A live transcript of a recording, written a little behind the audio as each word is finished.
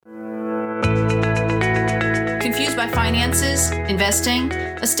by finances, investing,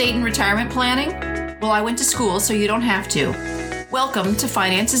 estate and retirement planning? Well, I went to school so you don't have to. Welcome to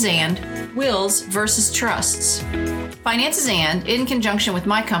Finances and Wills versus Trusts. Finances and, in conjunction with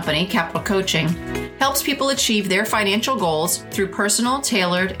my company, Capital Coaching, helps people achieve their financial goals through personal,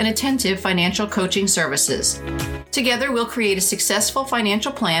 tailored, and attentive financial coaching services. Together, we'll create a successful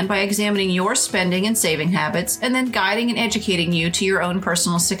financial plan by examining your spending and saving habits and then guiding and educating you to your own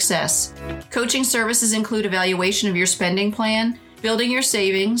personal success. Coaching services include evaluation of your spending plan, building your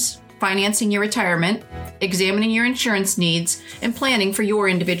savings, financing your retirement, examining your insurance needs, and planning for your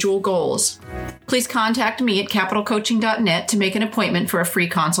individual goals. Please contact me at capitalcoaching.net to make an appointment for a free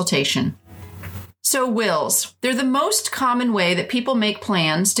consultation. So wills. They're the most common way that people make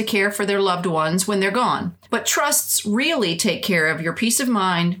plans to care for their loved ones when they're gone. But trusts really take care of your peace of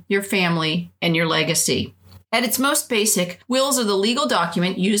mind, your family, and your legacy. At its most basic, wills are the legal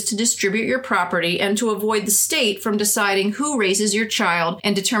document used to distribute your property and to avoid the state from deciding who raises your child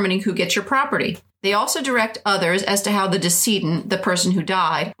and determining who gets your property. They also direct others as to how the decedent, the person who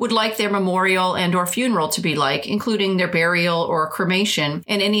died, would like their memorial and or funeral to be like, including their burial or cremation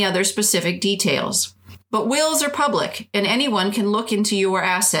and any other specific details. But wills are public, and anyone can look into your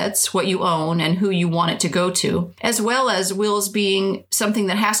assets, what you own, and who you want it to go to, as well as wills being something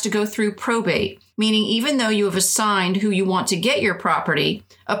that has to go through probate, meaning even though you have assigned who you want to get your property,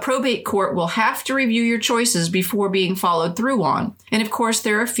 a probate court will have to review your choices before being followed through on. And of course,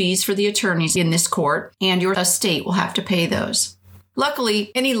 there are fees for the attorneys in this court, and your estate will have to pay those.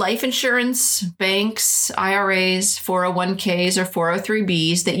 Luckily, any life insurance, banks, IRAs, 401ks, or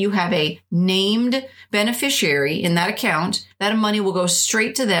 403bs that you have a named beneficiary in that account, that money will go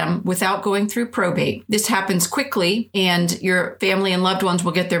straight to them without going through probate. This happens quickly, and your family and loved ones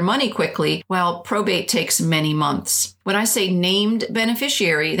will get their money quickly, while probate takes many months. When I say named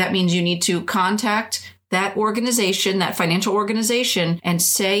beneficiary, that means you need to contact that organization, that financial organization, and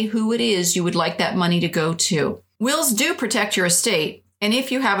say who it is you would like that money to go to. Wills do protect your estate, and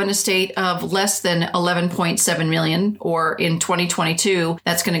if you have an estate of less than $11.7 million, or in 2022,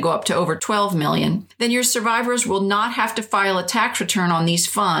 that's going to go up to over $12 million, then your survivors will not have to file a tax return on these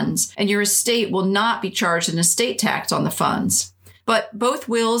funds, and your estate will not be charged an estate tax on the funds. But both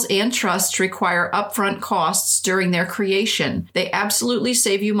wills and trusts require upfront costs during their creation. They absolutely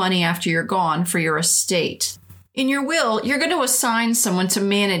save you money after you're gone for your estate. In your will, you're going to assign someone to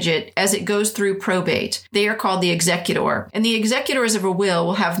manage it as it goes through probate. They are called the executor, and the executors of a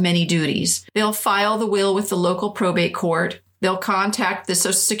will have many duties. They'll file the will with the local probate court. They'll contact the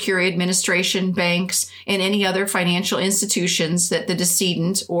Social Security Administration, banks, and any other financial institutions that the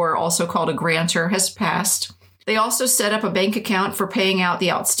decedent, or also called a grantor, has passed. They also set up a bank account for paying out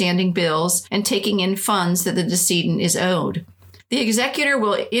the outstanding bills and taking in funds that the decedent is owed. The executor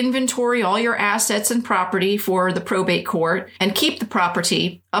will inventory all your assets and property for the probate court and keep the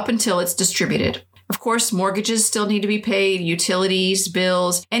property up until it's distributed. Of course, mortgages still need to be paid, utilities,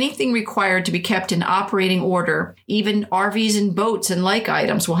 bills, anything required to be kept in operating order, even RVs and boats and like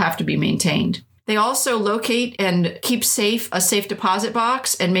items will have to be maintained. They also locate and keep safe a safe deposit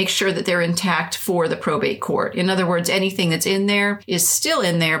box and make sure that they're intact for the probate court. In other words, anything that's in there is still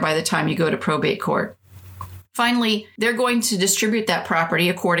in there by the time you go to probate court. Finally, they're going to distribute that property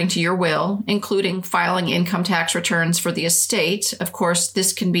according to your will, including filing income tax returns for the estate. Of course,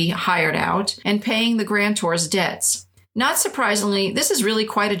 this can be hired out, and paying the grantor's debts. Not surprisingly, this is really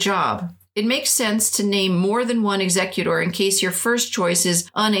quite a job. It makes sense to name more than one executor in case your first choice is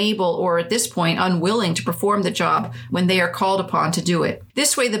unable or at this point unwilling to perform the job when they are called upon to do it.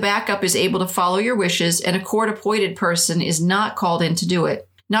 This way, the backup is able to follow your wishes and a court-appointed person is not called in to do it.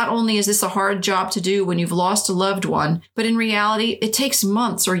 Not only is this a hard job to do when you've lost a loved one, but in reality, it takes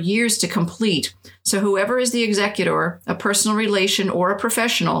months or years to complete. So whoever is the executor, a personal relation or a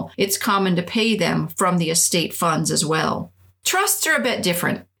professional, it's common to pay them from the estate funds as well. Trusts are a bit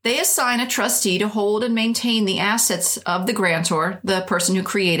different. They assign a trustee to hold and maintain the assets of the grantor, the person who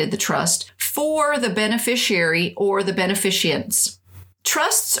created the trust, for the beneficiary or the beneficients.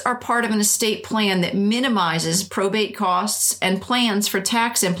 Trusts are part of an estate plan that minimizes probate costs and plans for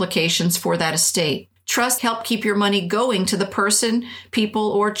tax implications for that estate. Trusts help keep your money going to the person,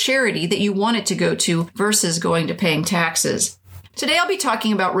 people, or charity that you want it to go to versus going to paying taxes. Today I'll be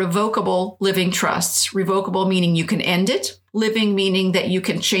talking about revocable living trusts. Revocable meaning you can end it, Living meaning that you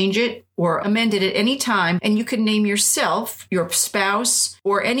can change it or amend it at any time, and you can name yourself, your spouse,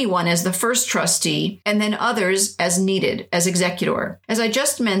 or anyone as the first trustee, and then others as needed, as executor. As I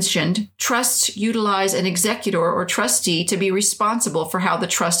just mentioned, trusts utilize an executor or trustee to be responsible for how the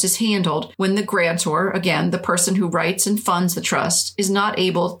trust is handled when the grantor, again, the person who writes and funds the trust, is not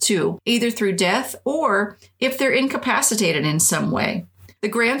able to, either through death or if they're incapacitated in some way. The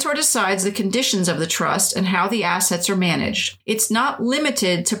grantor decides the conditions of the trust and how the assets are managed. It's not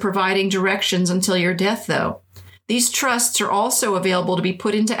limited to providing directions until your death, though. These trusts are also available to be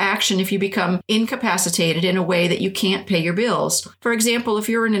put into action if you become incapacitated in a way that you can't pay your bills. For example, if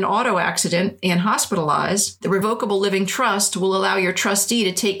you're in an auto accident and hospitalized, the Revocable Living Trust will allow your trustee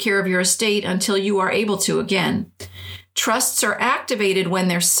to take care of your estate until you are able to again. Trusts are activated when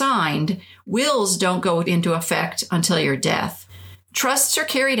they're signed. Wills don't go into effect until your death. Trusts are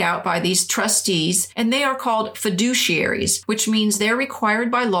carried out by these trustees, and they are called fiduciaries, which means they're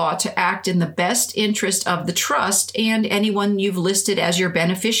required by law to act in the best interest of the trust and anyone you've listed as your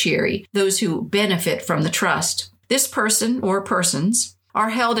beneficiary, those who benefit from the trust. This person or persons are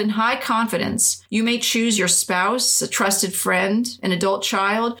held in high confidence. You may choose your spouse, a trusted friend, an adult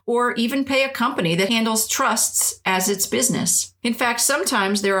child, or even pay a company that handles trusts as its business. In fact,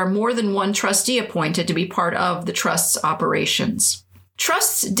 sometimes there are more than one trustee appointed to be part of the trust's operations.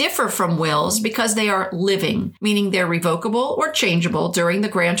 Trusts differ from wills because they are living, meaning they're revocable or changeable during the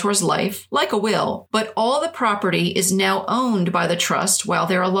grantor's life, like a will, but all the property is now owned by the trust while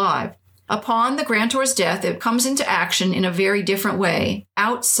they're alive. Upon the grantor's death, it comes into action in a very different way,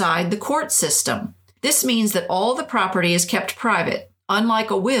 outside the court system. This means that all the property is kept private,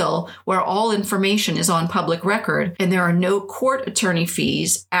 unlike a will where all information is on public record and there are no court attorney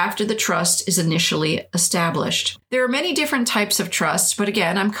fees after the trust is initially established. There are many different types of trusts, but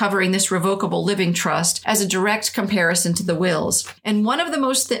again, I'm covering this Revocable Living Trust as a direct comparison to the wills. And one of the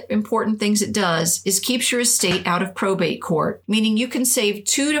most important things it does is keeps your estate out of probate court, meaning you can save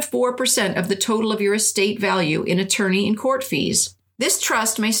 2 to 4% of the total of your estate value in attorney and court fees. This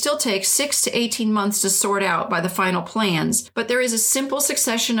trust may still take 6 to 18 months to sort out by the final plans, but there is a simple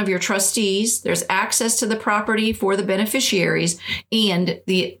succession of your trustees, there's access to the property for the beneficiaries, and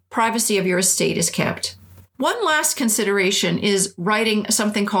the privacy of your estate is kept. One last consideration is writing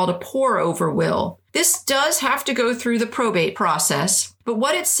something called a pour-over will. This does have to go through the probate process, but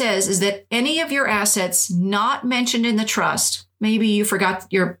what it says is that any of your assets not mentioned in the trust, maybe you forgot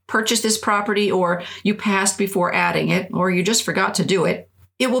you purchased this property or you passed before adding it or you just forgot to do it.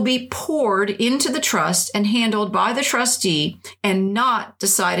 It will be poured into the trust and handled by the trustee and not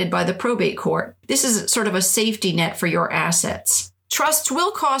decided by the probate court. This is sort of a safety net for your assets. Trusts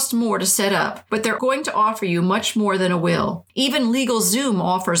will cost more to set up, but they're going to offer you much more than a will. Even LegalZoom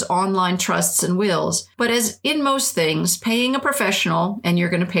offers online trusts and wills. But as in most things, paying a professional, and you're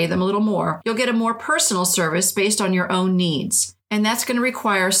going to pay them a little more, you'll get a more personal service based on your own needs. And that's going to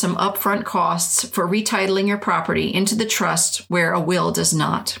require some upfront costs for retitling your property into the trust where a will does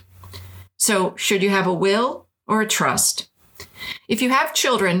not. So, should you have a will or a trust? If you have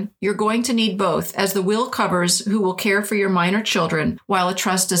children, you're going to need both, as the will covers who will care for your minor children, while a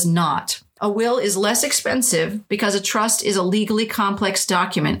trust does not. A will is less expensive because a trust is a legally complex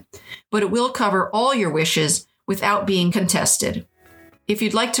document, but it will cover all your wishes without being contested. If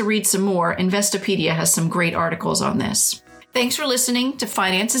you'd like to read some more, Investopedia has some great articles on this. Thanks for listening to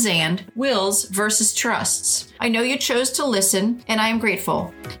Finances and Wills versus Trusts. I know you chose to listen, and I am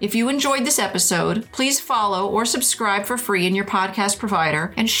grateful. If you enjoyed this episode, please follow or subscribe for free in your podcast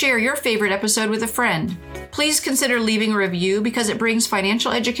provider and share your favorite episode with a friend. Please consider leaving a review because it brings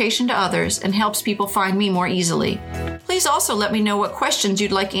financial education to others and helps people find me more easily. Please also let me know what questions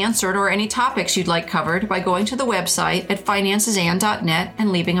you'd like answered or any topics you'd like covered by going to the website at financesand.net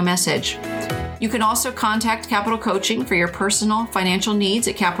and leaving a message. You can also contact Capital Coaching for your personal financial needs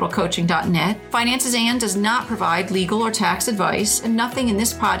at capitalcoaching.net. Finances and does not provide legal or tax advice, and nothing in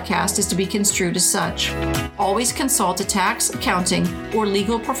this podcast is to be construed as such. Always consult a tax, accounting, or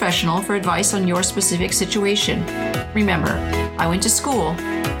legal professional for advice on your specific situation. Remember, I went to school,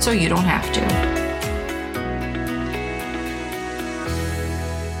 so you don't have to.